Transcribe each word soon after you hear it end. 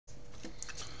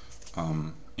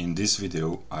In this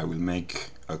video I will make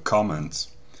a comment,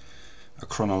 a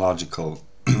chronological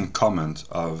comment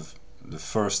of the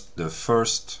first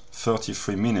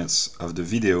 33 minutes of the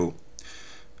video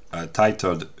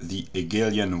titled The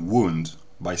Hegelian Wound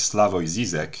by Slavoj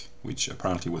Zizek, which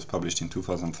apparently was published in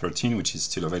 2013, which is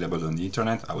still available on the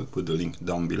internet. I will put the link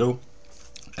down below,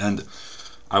 and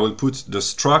I will put the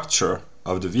structure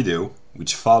of the video,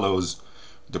 which follows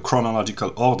the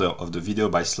chronological order of the video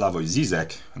by Slavoj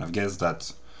Zizek. And I guess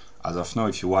that as of now,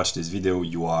 if you watch this video,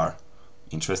 you are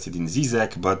interested in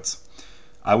Zizek, but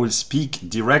I will speak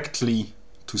directly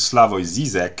to Slavoj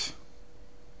Zizek.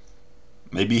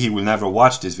 Maybe he will never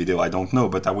watch this video, I don't know,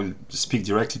 but I will speak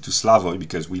directly to Slavoj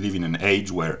because we live in an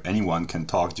age where anyone can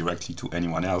talk directly to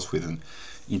anyone else with an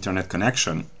internet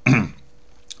connection.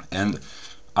 And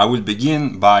I will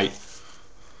begin by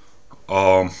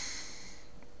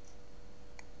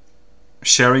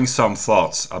sharing some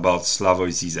thoughts about Slavoj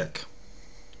Zizek.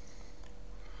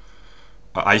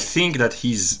 I think that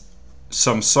he's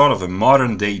some sort of a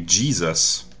modern-day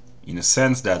Jesus, in a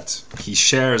sense that he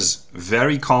shares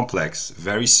very complex,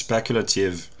 very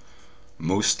speculative,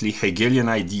 mostly Hegelian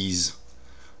ideas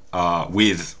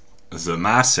with the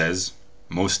masses,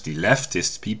 mostly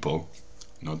leftist people,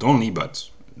 not only, but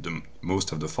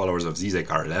most of the followers of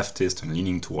Zizek are leftist and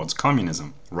leaning towards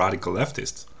communism, radical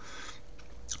leftists.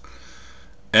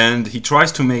 And he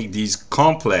tries to make these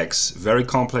complex, very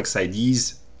complex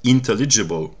ideas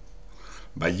intelligible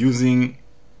by using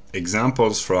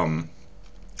examples from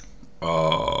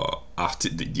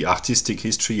the artistic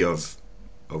history of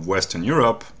Western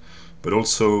Europe, but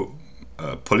also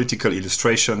political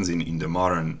illustrations in the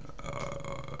modern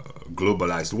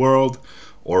globalized world,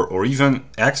 or even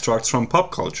extracts from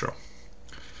pop culture.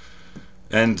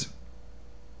 And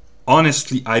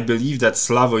honestly, I believe that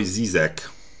Slavoj Zizek,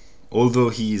 although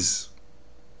he's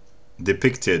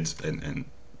depicted and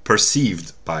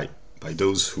perceived by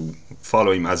those who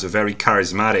follow him as a very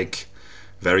charismatic,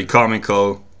 very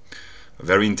comical,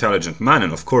 very intelligent man,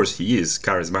 and of course he is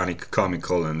charismatic,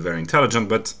 comical, and very intelligent,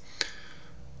 but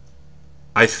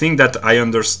I think that I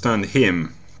understand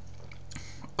him,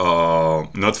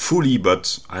 not fully,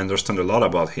 but I understand a lot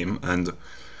about him, and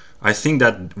I think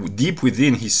that deep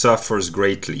within he suffers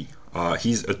greatly.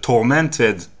 He's a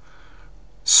tormented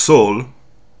soul,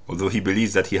 although he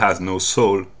believes that he has no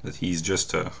soul, that he's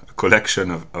just a collection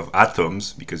of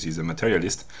atoms because he's a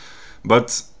materialist.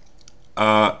 But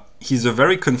he's a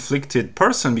very conflicted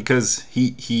person because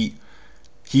he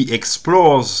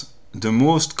explores the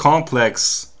most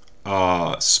complex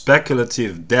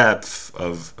speculative depth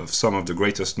of some of the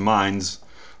greatest minds,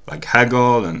 like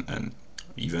Hegel and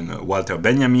even Walter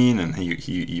Benjamin, and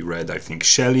he read, I think,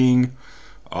 Schelling.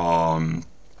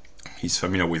 He's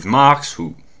familiar with Marx,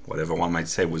 who, whatever one might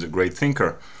say, was a great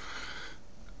thinker.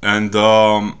 And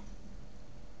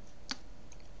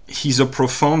he's a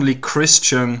profoundly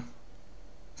Christian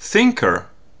thinker,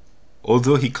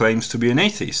 although he claims to be an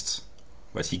atheist.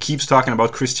 But he keeps talking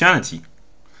about Christianity.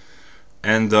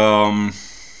 And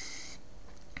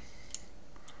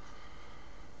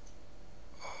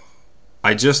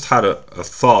I just had a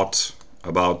thought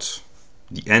about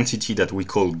the entity that we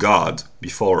call God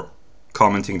before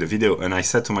commenting the video, and I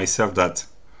said to myself that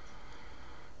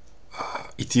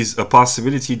it is a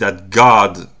possibility that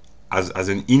God, as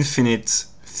an infinite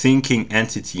thinking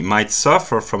entity, might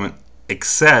suffer from an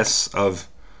excess of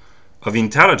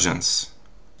intelligence,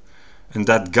 and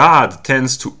that God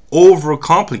tends to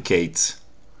overcomplicate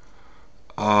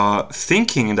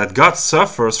thinking, and that God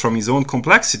suffers from his own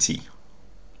complexity.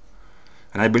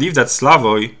 And I believe that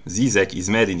Slavoj Zizek is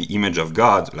made in the image of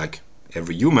God, like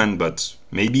every human, but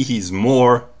maybe he's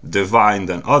more divine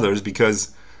than others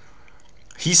because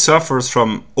he suffers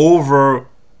from over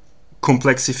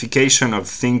complexification of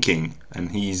thinking,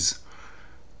 and he's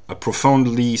a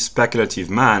profoundly speculative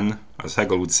man, as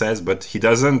Hegel would say, but he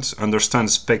doesn't understand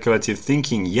speculative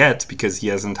thinking yet because he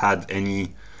hasn't had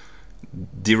any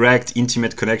direct,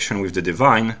 intimate connection with the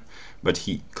divine, but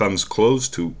he comes close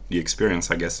to the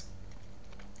experience, I guess.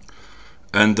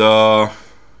 And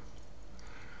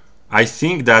I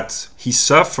think that he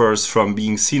suffers from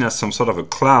being seen as some sort of a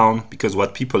clown, because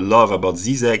what people love about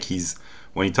Zizek is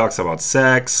when he talks about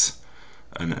sex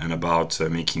and about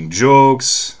making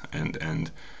jokes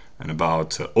and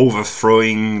about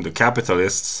overthrowing the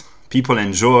capitalists. People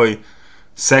enjoy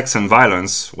sex and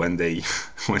violence when they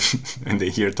when they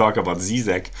hear talk about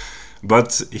Zizek,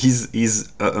 but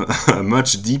he's a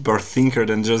much deeper thinker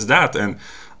than just that. And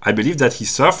I believe that he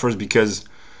suffers because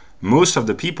most of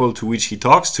the people to which he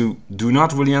talks to do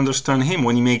not really understand him.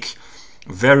 When he make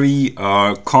very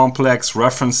complex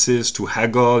references to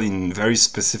Hegel in very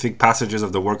specific passages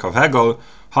of the work of Hegel,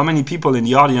 how many people in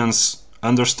the audience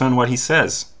understand what he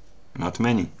says? Not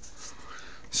many.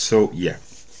 So yeah,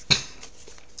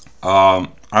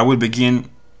 I will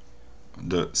begin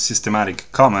the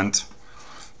systematic comment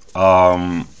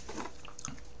by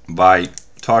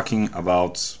talking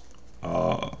about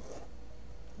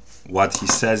what he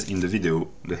says in the video,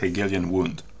 the Hegelian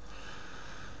Wound.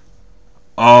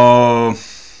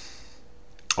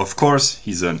 Of course,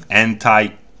 he's an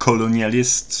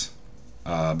anti-colonialist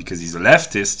because he's a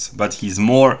leftist, but he's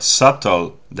more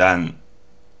subtle than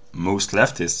most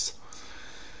leftists.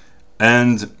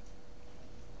 And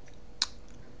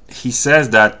he says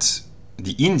that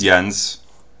the Indians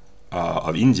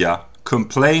of India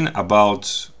complain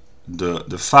about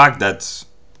the fact that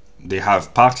they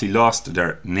have partly lost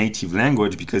their native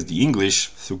language because the English,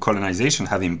 through colonization,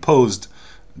 have imposed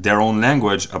their own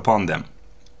language upon them.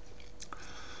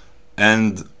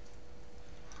 And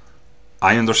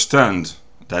I understand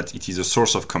that it is a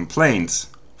source of complaint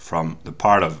from the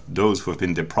part of those who have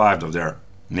been deprived of their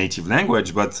native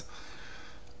language, but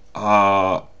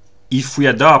if we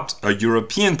adopt a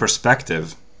European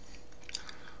perspective,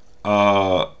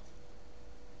 the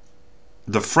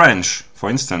French, for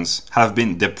instance, have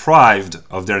been deprived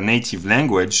of their native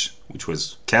language, which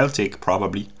was Celtic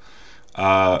probably,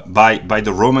 by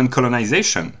the Roman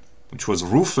colonization, which was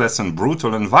ruthless and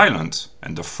brutal and violent.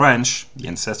 And the French, the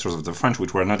ancestors of the French,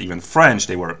 which were not even French,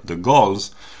 they were the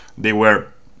Gauls, they were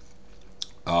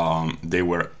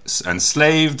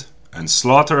enslaved and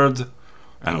slaughtered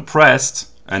and oppressed.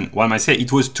 And one might say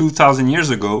it was 2,000 years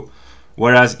ago,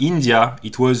 whereas India,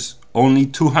 it was only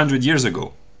 200 years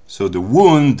ago. So the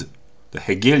wound, the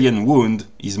Hegelian wound,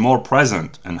 is more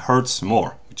present and hurts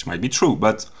more, which might be true.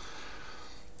 But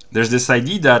there's this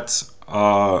idea that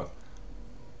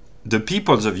the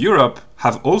peoples of Europe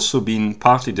have also been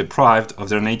partly deprived of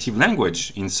their native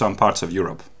language in some parts of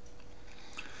Europe.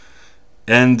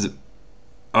 And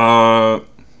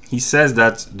he says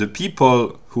that the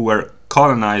people who were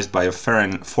colonized by a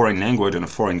foreign language and a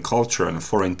foreign culture and a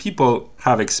foreign people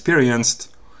have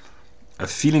experienced a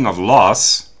feeling of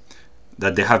loss,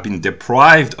 that they have been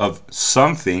deprived of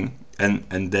something,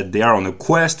 and that they are on a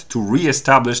quest to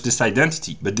re-establish this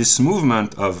identity. But this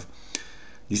movement of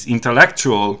this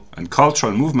intellectual and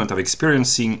cultural movement of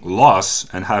experiencing loss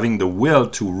and having the will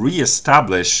to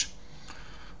re-establish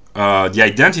the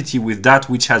identity with that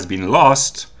which has been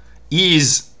lost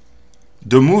is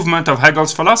the movement of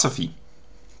Hegel's philosophy.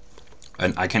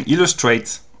 And I can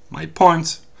illustrate my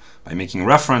point by making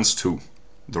reference to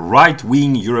the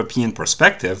right-wing European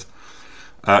perspective.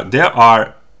 There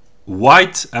are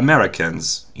white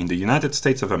Americans in the United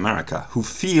States of America who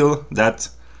feel that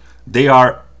they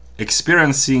are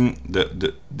experiencing,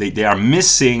 they are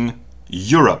missing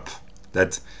Europe,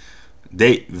 that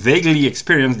they vaguely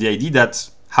experience the idea that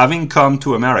having come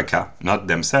to America, not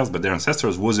themselves but their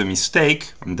ancestors, was a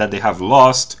mistake, and that they have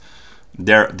lost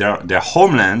their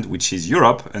homeland, which is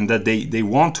Europe, and that they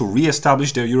want to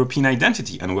re-establish their European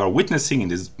identity. And we are witnessing in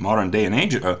this modern day and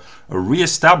age a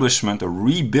re-establishment, a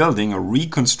rebuilding, a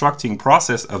reconstructing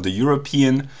process of the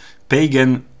European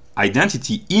pagan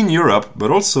identity in Europe,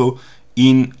 but also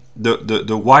in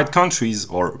the white countries,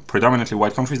 or predominantly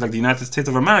white countries like the United States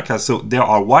of America. So there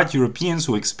are white Europeans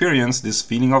who experience this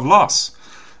feeling of loss.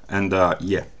 And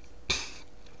yeah.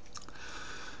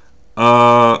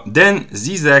 Then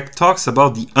Zizek talks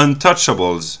about the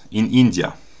untouchables in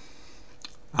India,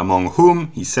 among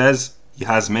whom he says he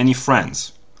has many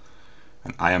friends.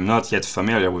 And I am not yet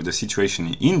familiar with the situation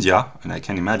in India, and I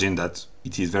can imagine that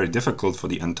it is very difficult for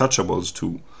the untouchables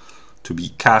to be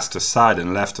cast aside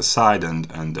and left aside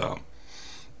and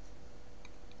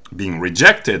being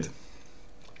rejected.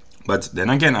 But then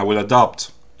again, I will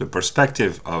adopt the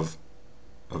perspective of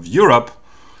Europe.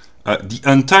 The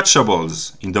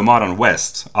untouchables in the modern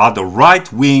West are the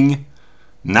right-wing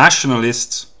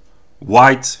nationalist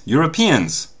white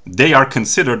Europeans. They are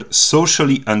considered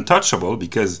socially untouchable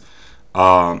because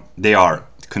they are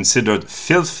considered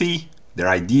filthy, their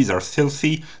ideas are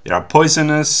filthy, they are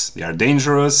poisonous, they are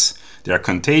dangerous, they are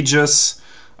contagious,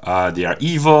 they are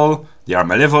evil, they are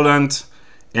malevolent,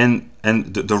 and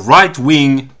the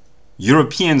right-wing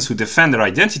Europeans who defend their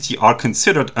identity are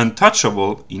considered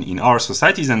untouchable in our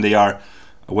societies, and they are,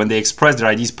 when they express their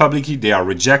ideas publicly, they are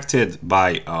rejected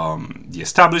by the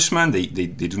establishment. They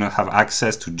do not have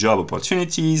access to job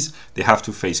opportunities. They have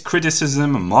to face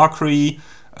criticism, mockery,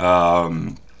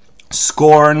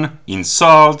 scorn,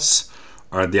 insults,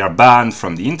 they are banned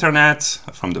from the internet,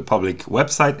 from the public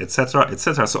website, etc.,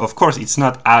 etc. So of course it's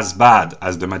not as bad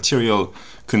as the material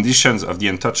conditions of the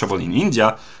untouchable in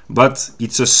India, but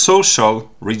it's a social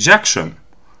rejection.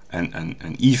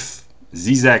 And if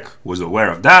Zizek was aware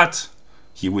of that,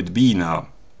 he would be now,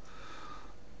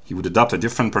 he would adopt a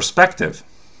different perspective.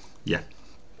 Yeah.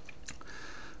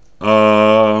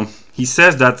 He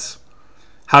says that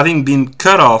having been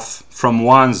cut off from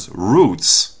one's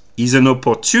roots is an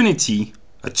opportunity,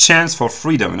 a chance for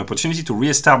freedom, an opportunity to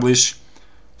reestablish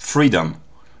freedom.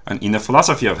 And in the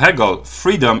philosophy of Hegel,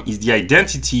 freedom is the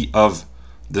identity of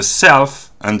the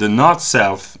self and the not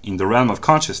self in the realm of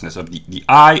consciousness, of the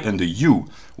I and the you.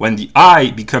 When the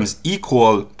I becomes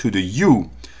equal to the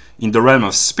you in the realm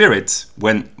of spirit,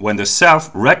 when the self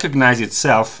recognizes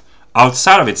itself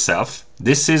outside of itself,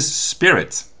 this is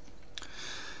spirit.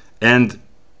 And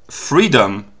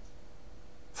freedom,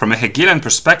 from a Hegelian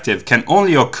perspective, can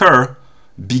only occur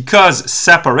because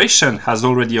separation has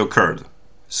already occurred.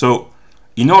 So,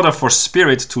 in order for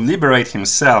spirit to liberate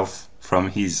himself from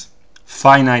his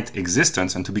finite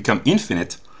existence and to become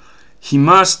infinite, he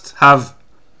must have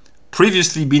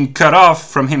previously been cut off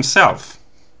from himself.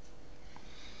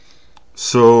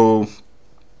 So,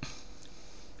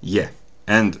 yeah.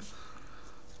 And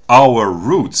our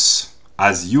roots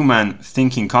as human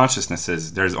thinking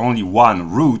consciousnesses, there's only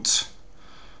one root.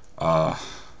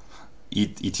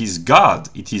 It is God.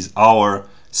 It is our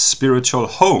spiritual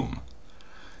home.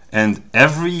 And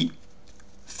every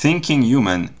thinking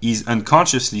human is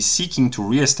unconsciously seeking to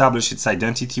reestablish its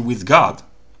identity with God.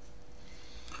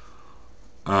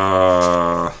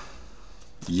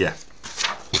 Yeah.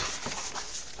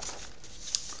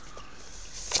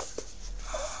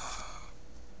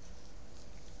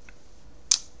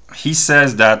 He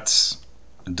says that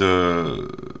the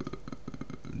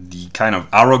kind of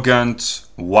arrogant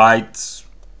white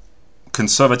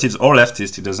conservatives or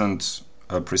leftists, he doesn't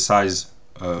precise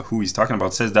who he's talking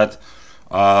about, says that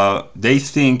they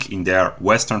think in their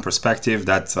Western perspective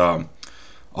that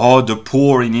oh, the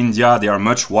poor in India, they are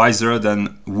much wiser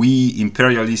than we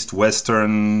imperialist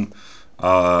Western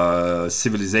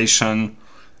civilization.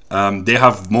 They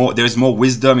have more. There is more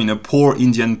wisdom in a poor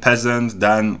Indian peasant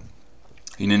than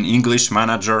in an English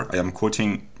manager. I am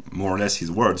quoting more or less his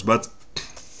words, but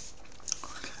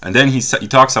and then he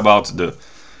talks about the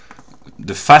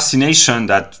fascination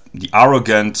that the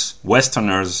arrogant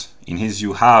Westerners, in his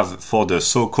view, have for the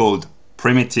so-called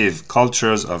primitive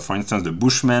cultures of, for instance, the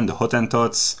Bushmen, the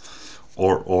Hottentots,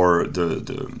 or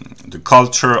the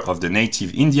culture of the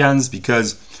native Indians,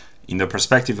 because in the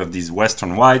perspective of these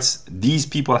Western whites, these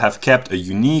people have kept a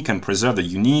unique and preserved a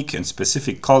unique and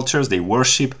specific cultures. They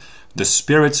worship the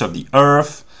spirits of the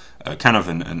earth, kind of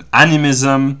an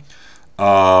animism,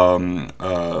 that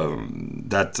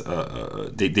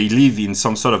they live in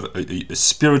some sort of a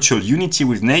spiritual unity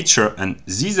with nature. And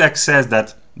Zizek says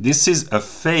that this is a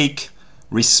fake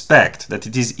respect, that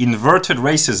it is inverted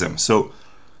racism. So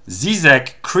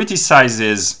Zizek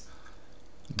criticizes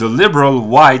the liberal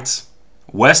white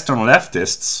Western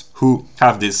leftists who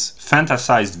have this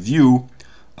fantasized view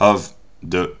of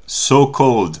the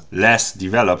so-called less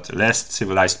developed, less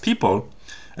civilized people,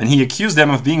 and he accused them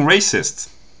of being racist.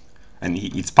 And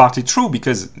it's partly true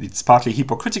because it's partly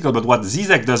hypocritical, but what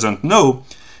Zizek doesn't know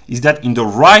is that in the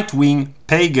right-wing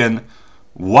pagan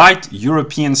white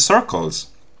European circles,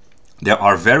 there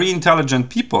are very intelligent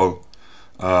people,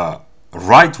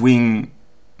 right-wing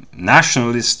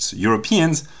nationalist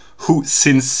Europeans, who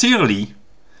sincerely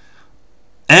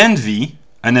envy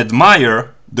and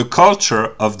admire the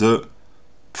culture of the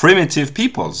primitive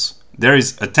peoples. There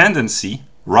is a tendency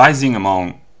rising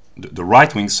among the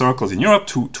right-wing circles in Europe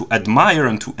to admire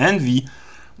and to envy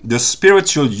the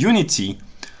spiritual unity,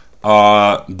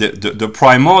 the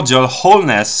primordial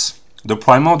wholeness, the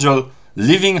primordial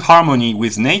living harmony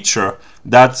with nature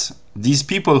that these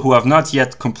people who have not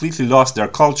yet completely lost their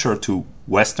culture to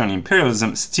Western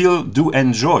imperialism still do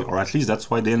enjoy, or at least that's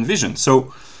why they envision.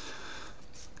 So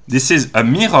this is a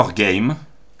mirror game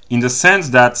in the sense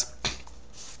that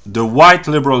the white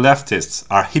liberal leftists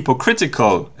are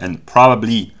hypocritical and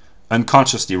probably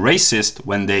unconsciously racist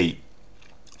when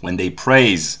they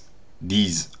praise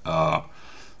these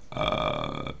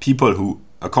people who,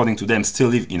 according to them, still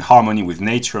live in harmony with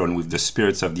nature and with the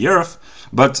spirits of the earth.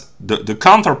 But the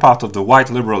counterpart of the white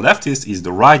liberal leftist is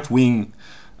the right-wing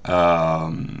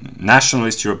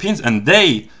nationalist Europeans, and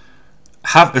they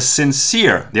have a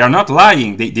sincere, they are not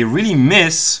lying, they really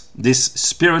miss this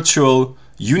spiritual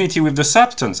unity with the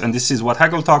substance. And this is what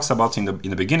Hegel talks about in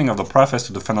the beginning of the preface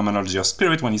to the Phenomenology of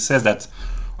Spirit, when he says that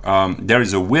there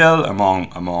is a will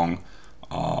among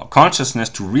consciousness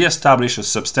to re-establish a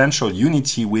substantial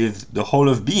unity with the whole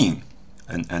of being.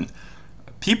 And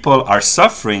people are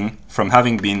suffering from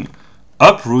having been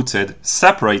uprooted,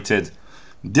 separated,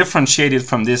 differentiated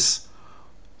from this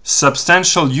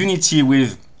substantial unity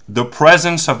with the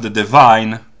presence of the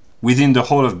divine within the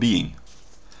whole of being.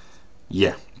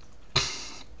 Yeah.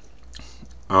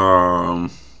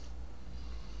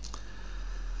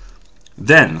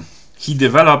 Then he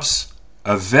develops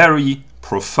a very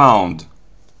profound,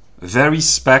 very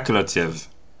speculative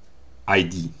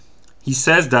idea. He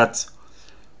says that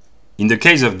in the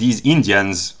case of these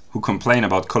Indians who complain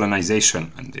about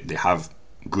colonization, and they have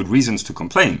good reasons to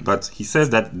complain, but he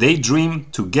says that they dream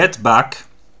to get back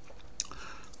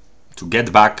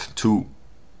to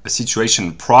a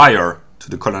situation prior to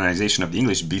the colonization of the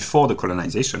English, before the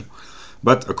colonization.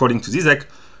 But according to Zizek,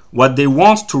 what they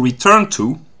want to return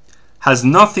to has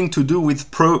nothing to do with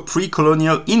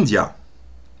pre-colonial India.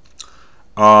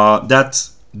 That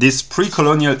this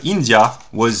pre-colonial India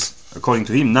was, according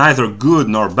to him, neither good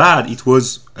nor bad. It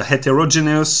was a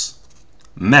heterogeneous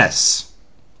mess.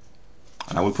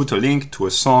 And I will put a link to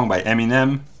a song by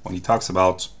Eminem when he talks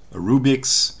about a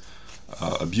Rubik's,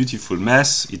 a beautiful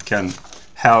mess. It can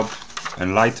help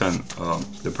enlighten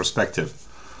the perspective.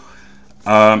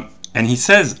 And he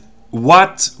says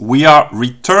what we are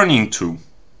returning to,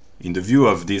 in the view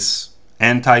of this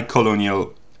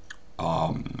anti-colonial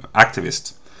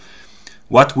activist,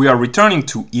 what we are returning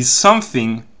to is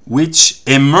something which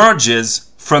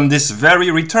emerges from this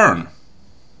very return.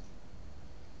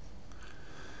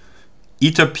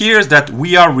 It appears that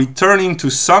we are returning to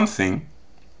something,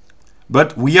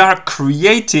 but we are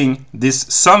creating this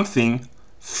something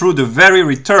through the very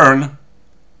return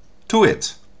to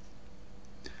it.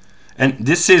 And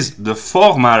this is the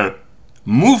formal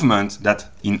movement that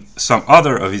in some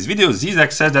other of his videos,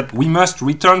 Zizek says that we must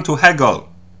return to Hegel.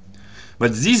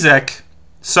 But Zizek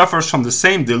suffers from the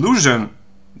same delusion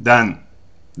than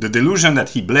the delusion that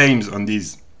he blames on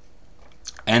these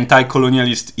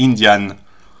anti-colonialist Indian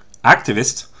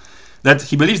activists, that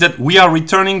he believes that we are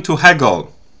returning to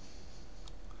Hegel.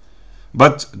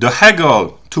 But the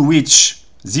Hegel to which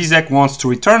Zizek wants to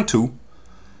return to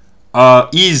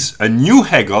is a new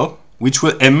Hegel, which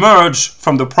will emerge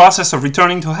from the process of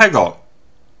returning to Hegel.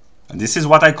 And this is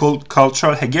what I call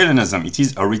cultural Hegelianism. It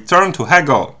is a return to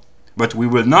Hegel. But we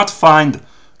will not find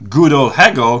good old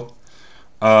Hegel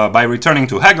by returning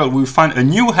to Hegel. We will find a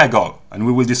new Hegel. And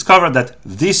we will discover that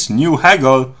this new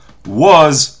Hegel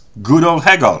was good old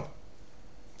Hegel.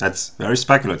 That's very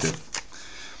speculative.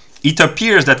 It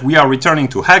appears that we are returning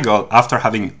to Hegel after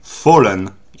having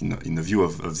fallen, in the view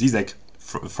of Zizek,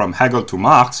 from Hegel to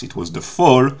Marx. It was the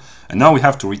fall, and now we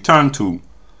have to return to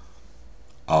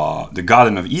the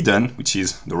Garden of Eden, which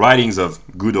is the writings of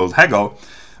good old Hegel.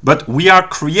 But we are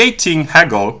creating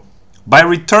Hegel by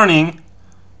returning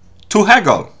to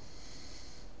Hegel.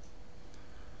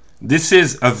 This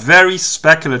is a very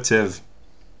speculative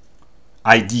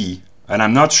idea, and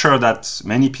I'm not sure that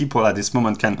many people at this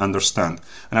moment can understand.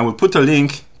 And I will put a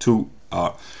link to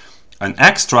an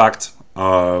extract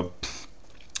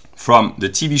from the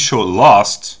TV show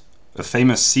Lost, a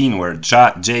famous scene where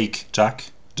Jack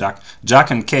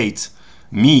and Kate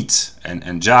meet,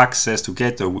 and Jack says to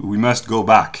Kate, we must go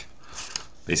back,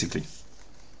 basically.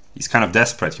 He's kind of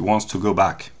desperate. He wants to go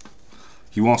back.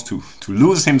 He wants to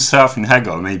lose himself in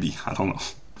Hegel, maybe. I don't know.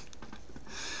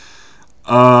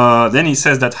 Then he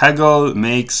says that Hegel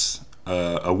makes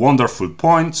a wonderful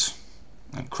point,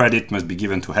 and credit must be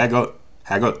given to Hegel.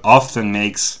 Hegel often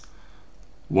makes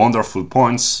wonderful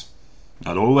points,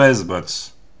 not always,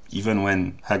 but even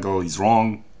when Hegel is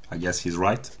wrong, I guess he's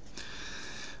right.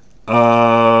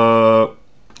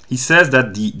 He says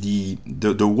that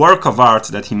the work of art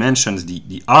that he mentions,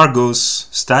 the Argos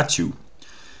statue,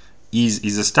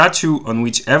 is a statue on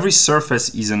which every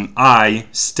surface is an eye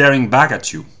staring back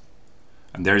at you.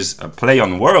 And there's a play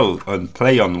on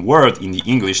word in the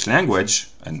English language.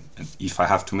 And if I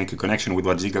have to make a connection with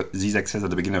what Zizek says at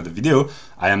the beginning of the video,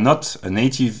 I am not a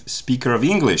native speaker of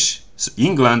English. So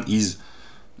England is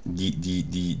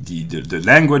the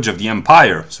language of the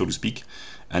empire, so to speak.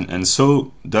 And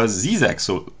so does Zizek.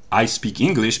 So I speak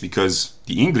English because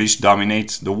the English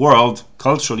dominate the world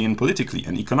culturally and politically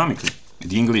and economically.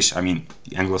 The English, I mean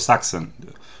the Anglo-Saxon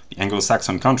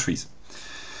countries.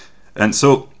 And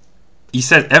so he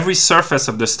said every surface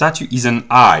of the statue is an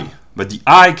eye, but the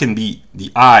eye can be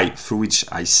the eye through which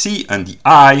I see and the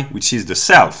I which is the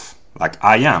self, like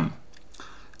I am.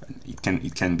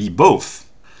 It can be both.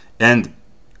 And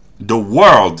the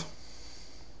world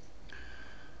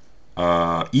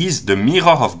is the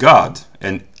mirror of God,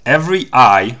 and every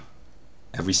I,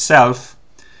 every self,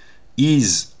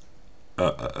 is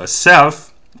a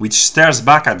self which stares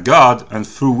back at God, and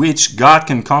through which God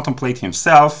can contemplate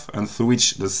himself, and through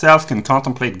which the self can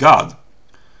contemplate God.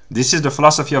 This is the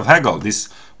philosophy of Hegel, this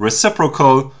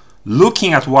reciprocal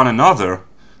looking at one another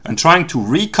and trying to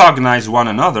recognize one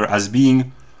another as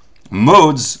being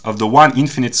modes of the one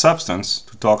infinite substance,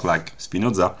 to talk like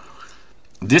Spinoza.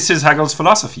 This is Hegel's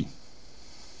philosophy.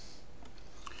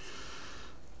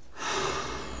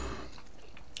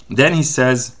 Then he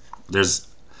says, there's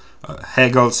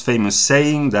Hegel's famous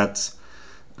saying that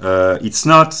it's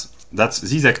not, that's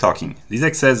Zizek talking.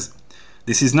 Zizek says,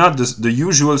 this is not the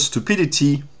usual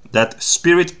stupidity that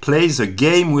spirit plays a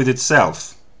game with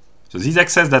itself. So Zizek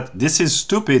says that this is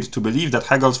stupid to believe that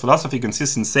Hegel's philosophy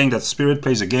consists in saying that spirit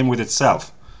plays a game with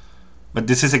itself. But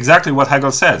this is exactly what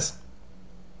Hegel says.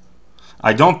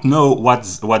 I don't know what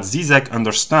Zizek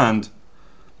understands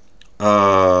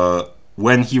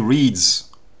when he reads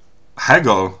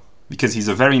Hegel, because he's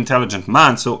a very intelligent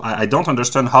man, so I don't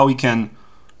understand how he can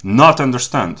not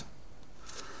understand.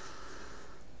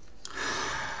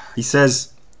 He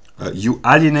says, you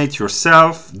alienate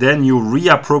yourself, then you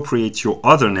reappropriate your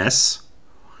otherness.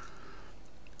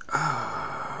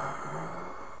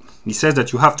 He says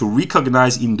that you have to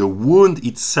recognize in the wound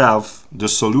itself the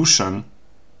solution.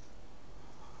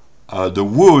 The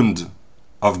wound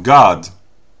of God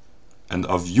and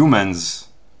of humans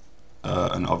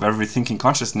and of every thinking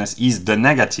consciousness is the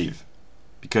negative,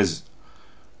 because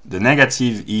the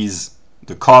negative is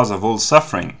the cause of all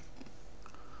suffering.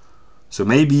 So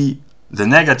maybe the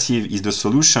negative is the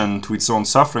solution to its own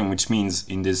suffering, which means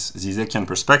in this Zizekian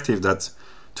perspective that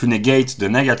to negate the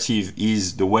negative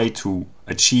is the way to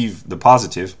achieve the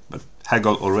positive. But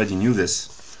Hegel already knew this.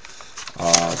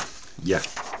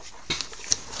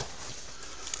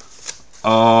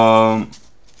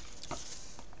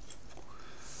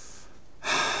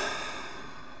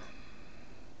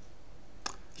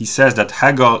 He says that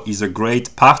Hegel is a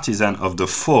great partisan of the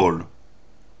fall.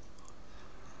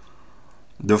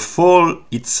 The fall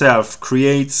itself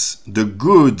creates the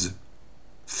good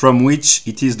from which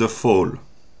it is the fall.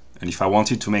 And if I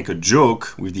wanted to make a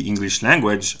joke with the English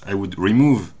language, I would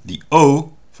remove the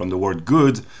O from the word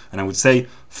good, and I would say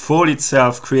fall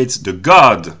itself creates the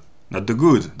God, not the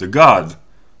good, the God,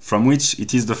 from which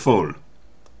it is the fall.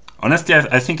 Honestly,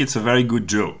 I think it's a very good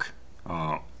joke.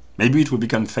 Maybe it will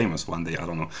become famous one day, I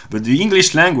don't know. But the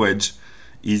English language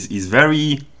is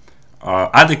very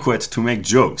adequate to make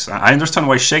jokes. I understand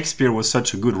why Shakespeare was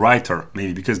such a good writer,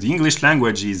 maybe because the English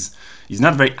language is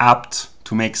not very apt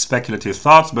to make speculative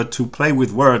thoughts, but to play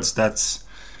with words, that's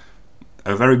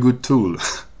a very good tool.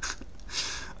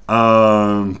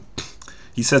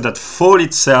 He says that fall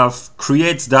itself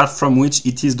creates that from which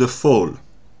it is the fall.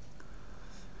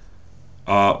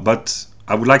 But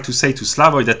I would like to say to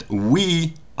Slavoj that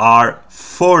we are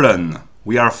fallen.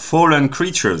 We are fallen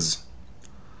creatures.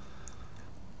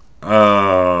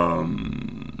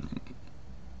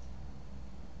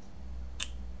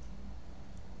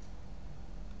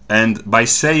 And by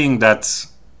saying that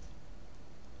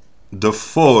the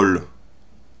fall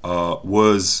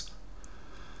was,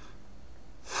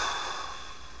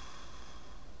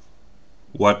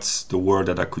 what's the word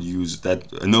that I could use,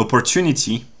 that an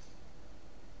opportunity,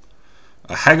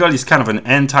 Hegel is kind of an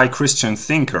anti-Christian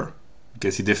thinker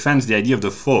because he defends the idea of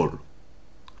the fall.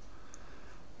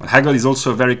 But Hegel is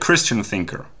also a very Christian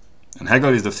thinker. And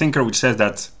Hegel is the thinker which says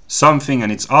that something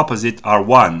and its opposite are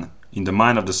one in the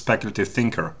mind of the speculative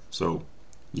thinker. So,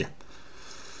 yeah.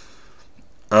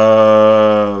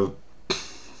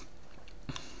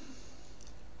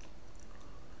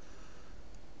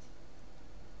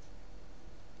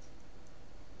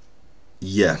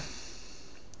 Yeah.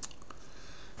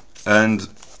 And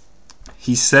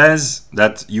he says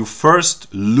that you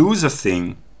first lose a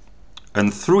thing,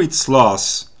 and through its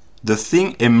loss, the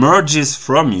thing emerges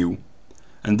from you,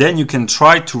 and then you can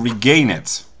try to regain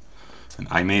it. And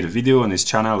I made a video on his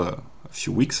channel a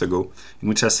few weeks ago in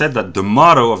which I said that the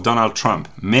motto of Donald Trump,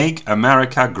 "Make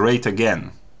America Great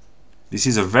Again," this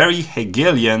is a very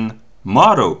Hegelian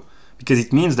motto, because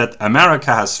it means that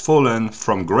America has fallen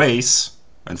from grace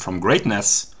and from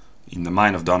greatness in the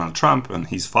mind of Donald Trump and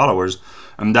his followers,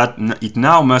 and that it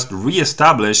now must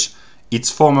re-establish its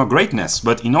former greatness.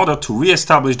 But in order to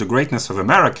re-establish the greatness of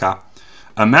America,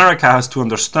 America has to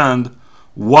understand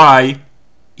why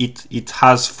it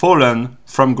has fallen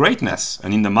from greatness.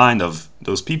 And in the mind of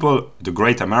those people, the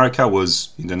great America was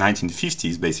in the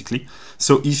 1950s, basically.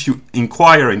 So if you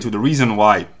inquire into the reason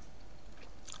why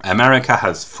America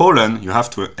has fallen, you have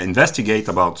to investigate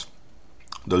about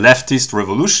the leftist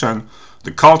revolution,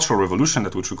 the cultural revolution,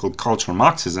 that which we call cultural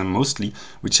Marxism mostly,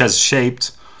 which has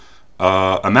shaped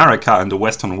America and the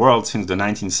Western world since the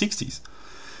 1960s.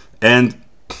 And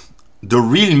the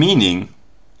real meaning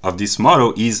of this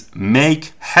motto is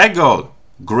make Hegel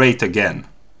great again.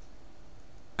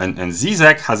 And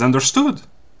Zizek has understood.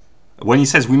 When he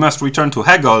says we must return to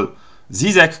Hegel,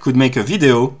 Zizek could make a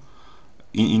video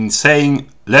in saying,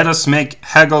 let us make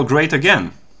Hegel great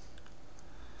again.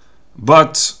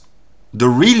 But the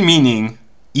real meaning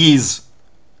is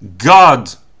God,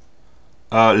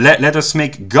 let us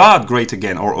make God great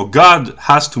again, or God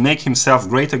has to make himself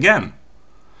great again.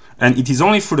 And it is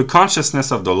only through the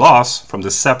consciousness of the loss, from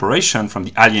the separation, from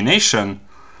the alienation,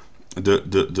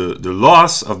 the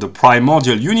loss of the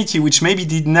primordial unity, which maybe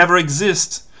did never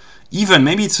exist. Even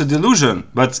maybe it's a delusion,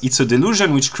 but it's a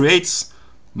delusion which creates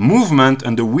movement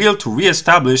and the will to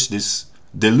re-establish this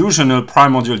delusional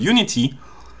primordial unity.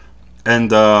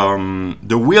 And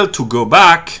the will to go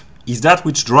back is that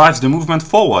which drives the movement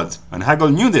forward. And Hegel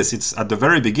knew this. It's at the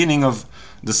very beginning of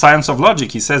the science of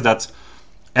logic. He says that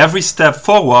every step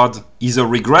forward is a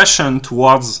regression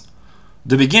towards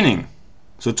the beginning.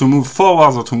 So to move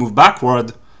forward or to move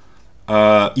backward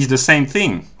is the same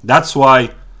thing. That's why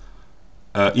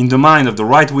in the mind of the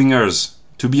right-wingers,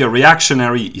 to be a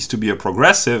reactionary is to be a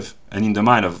progressive, and in the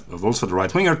mind of also the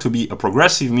right-winger, to be a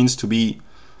progressive means to be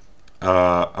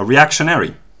a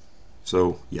reactionary.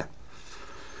 So, yeah.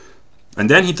 And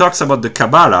then he talks about the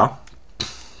Kabbalah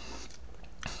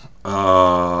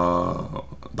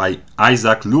by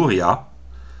Isaac Luria,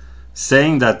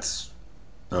 saying that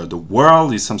the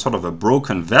world is some sort of a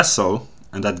broken vessel,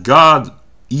 and that God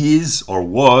is or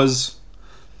was,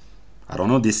 I don't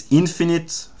know, this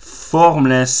infinite,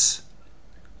 formless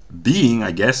being,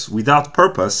 I guess, without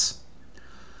purpose,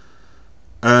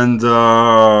 and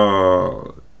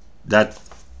that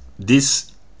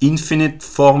this infinite,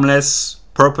 formless,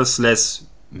 purposeless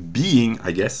being,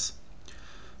 I guess,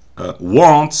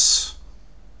 wants,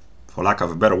 for lack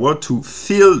of a better word, to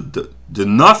fill the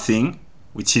nothing,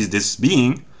 which is this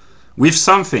being, with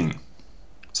something.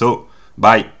 So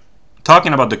by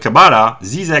talking about the Kabbalah,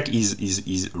 Zizek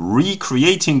is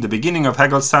recreating the beginning of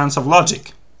Hegel's science of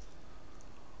logic.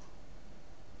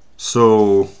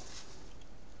 So,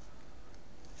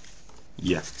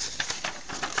 yeah.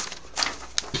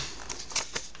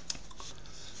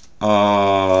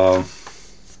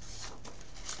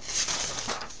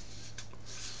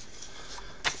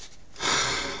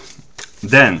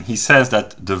 Then he says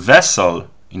that the vessel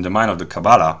in the mind of the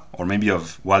Kabbalah, or maybe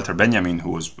of Walter Benjamin, who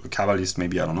was a Kabbalist,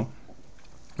 maybe, I don't know,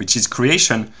 which is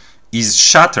creation, is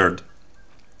shattered.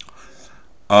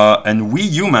 And we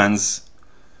humans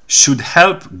should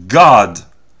help God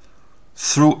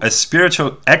through a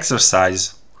spiritual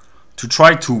exercise to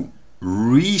try to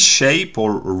reshape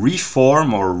or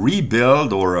reform or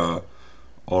rebuild or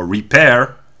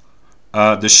repair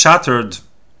the shattered,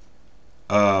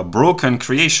 broken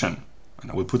creation. And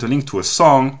I will put a link to a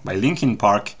song by Linkin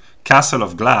Park, Castle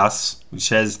of Glass, which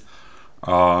says,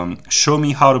 show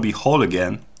me how to be whole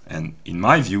again. And in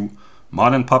my view,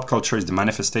 modern pop culture is the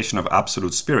manifestation of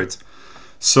absolute spirit.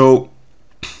 So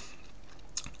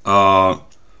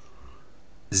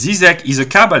Zizek is a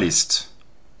Kabbalist,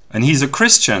 and he's a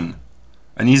Christian,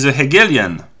 and he's a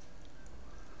Hegelian.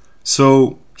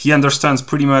 So he understands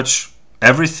pretty much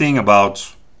everything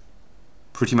about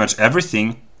pretty much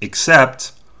everything,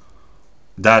 except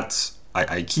that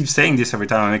I keep saying this every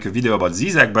time I make a video about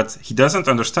Zizek, but he doesn't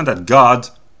understand that God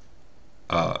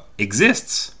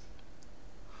exists.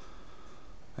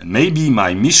 And maybe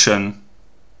my mission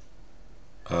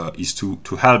is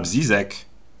to help Zizek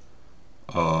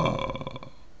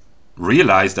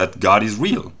realize that God is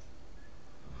real.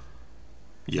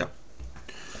 Yeah.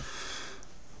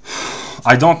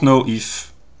 I don't know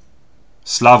if,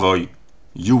 Slavoj,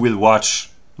 you will watch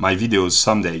my videos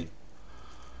someday.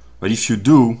 But if you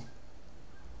do,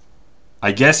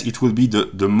 I guess it will be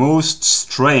the most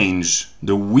strange,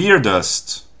 the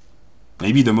weirdest,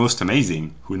 maybe the most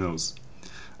amazing, who knows,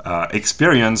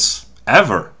 experience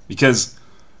ever. Because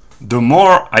the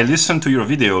more I listen to your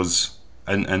videos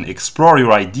and explore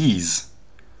your ideas,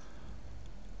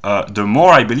 the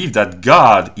more I believe that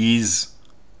God is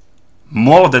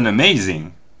more than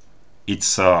amazing.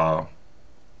 It's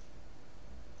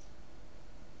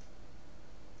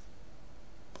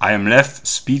I am left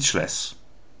speechless.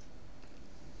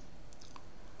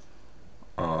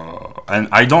 And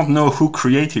I don't know who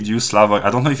created you, Slavoj. I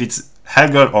don't know if it's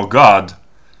Hegel or God.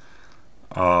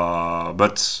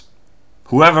 But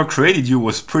whoever created you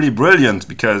was pretty brilliant,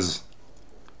 because,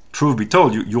 truth be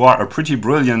told, you are a pretty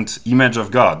brilliant image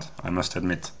of God, I must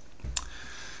admit.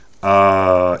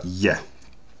 Yeah.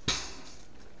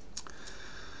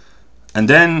 And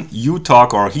then you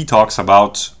talk, or he talks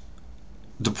about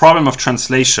the problem of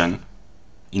translation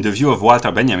in the view of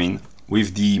Walter Benjamin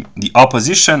with the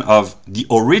opposition of the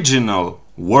original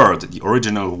word, the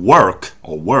original work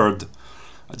or word,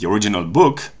 the original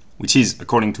book, which is,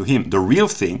 according to him, the real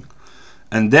thing,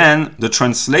 and then the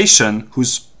translation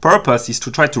whose purpose is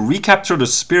to try to recapture the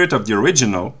spirit of the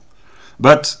original.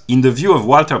 But in the view of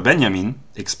Walter Benjamin,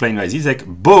 explained by Zizek,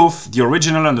 both the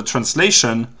original and the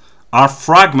translation are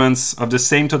fragments of the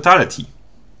same totality.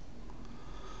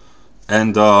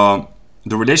 And the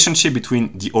relationship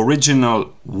between the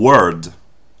original word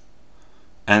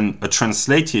and a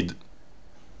translated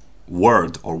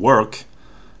word or work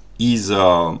is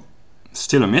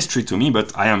still a mystery to me,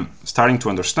 but I am starting to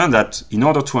understand that in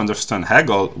order to understand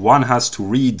Hegel, one has to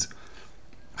read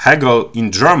Hegel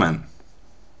in German.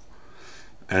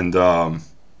 And the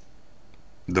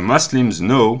Muslims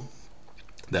know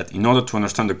that in order to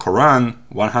understand the Quran,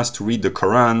 one has to read the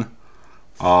Quran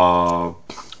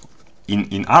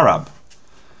in Arab.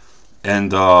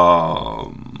 And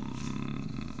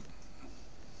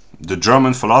the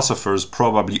German philosophers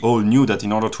probably all knew that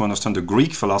in order to understand the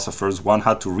Greek philosophers, one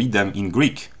had to read them in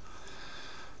Greek.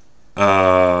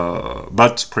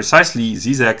 But precisely,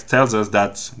 Zizek tells us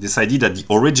that this idea that the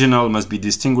original must be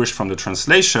distinguished from the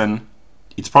translation,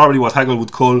 it's probably what Hegel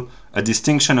would call a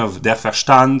distinction of der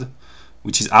Verstand,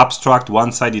 which is abstract,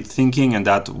 one-sided thinking, and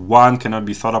that one cannot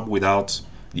be thought of without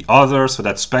the other, so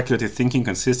that speculative thinking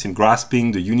consists in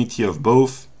grasping the unity of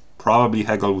both. Probably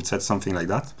Hegel would say something like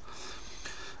that.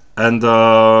 And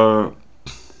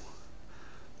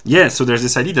yeah, so there's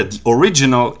this idea that the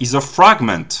original is a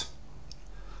fragment.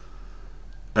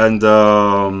 And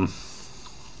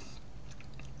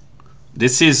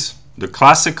this is the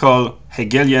classical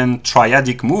Hegelian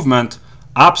triadic movement: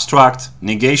 abstract,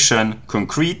 negation,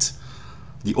 concrete.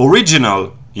 The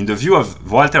original, in the view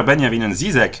of Walter Benjamin and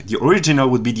Zizek, the original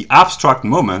would be the abstract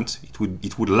moment.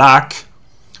 It would lack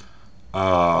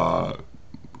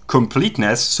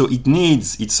completeness, so it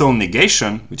needs its own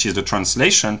negation, which is the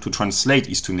translation. To translate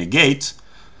is to negate,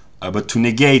 but to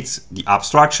negate the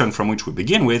abstraction from which we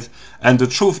begin with. And the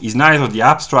truth is neither the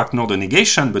abstract nor the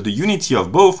negation, but the unity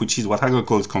of both, which is what Hegel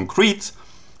calls concrete,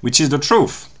 which is the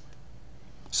truth.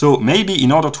 So maybe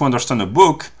in order to understand a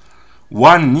book,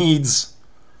 one needs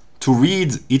to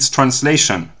read its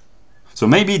translation. So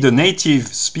maybe the native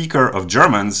speaker of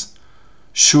Germans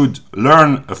should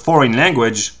learn a foreign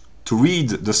language to read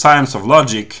the science of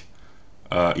logic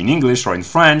in English or in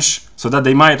French, so that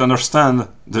they might understand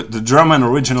the German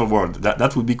original word.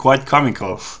 That would be quite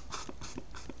comical.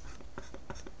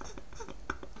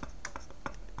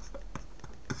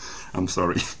 I'm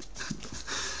sorry.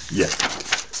 Yeah.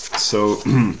 So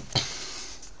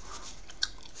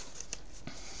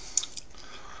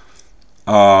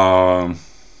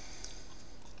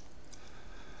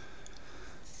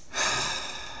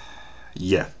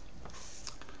yeah.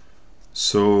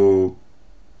 So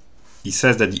he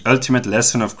says that the ultimate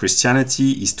lesson of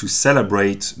Christianity is to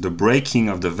celebrate the breaking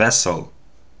of the vessel.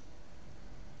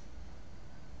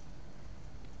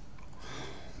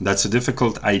 That's a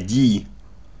difficult idea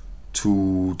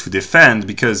to defend,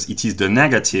 because it is the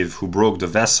negative who broke the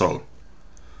vessel.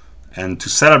 And to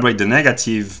celebrate the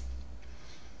negative,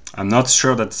 I'm not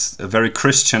sure that's a very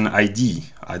Christian idea.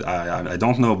 I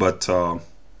don't know, but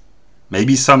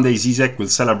maybe someday Zizek will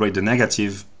celebrate the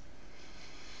negative.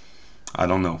 I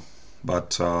don't know.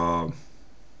 But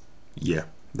yeah,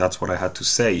 that's what I had to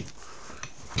say.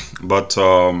 But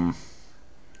Slavoj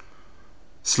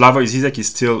Zizek is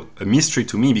still a mystery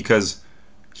to me, because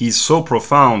he's so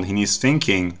profound in his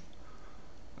thinking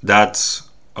that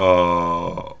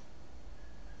I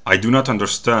do not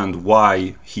understand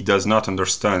why he does not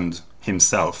understand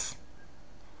himself.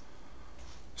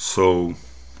 So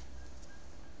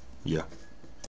yeah.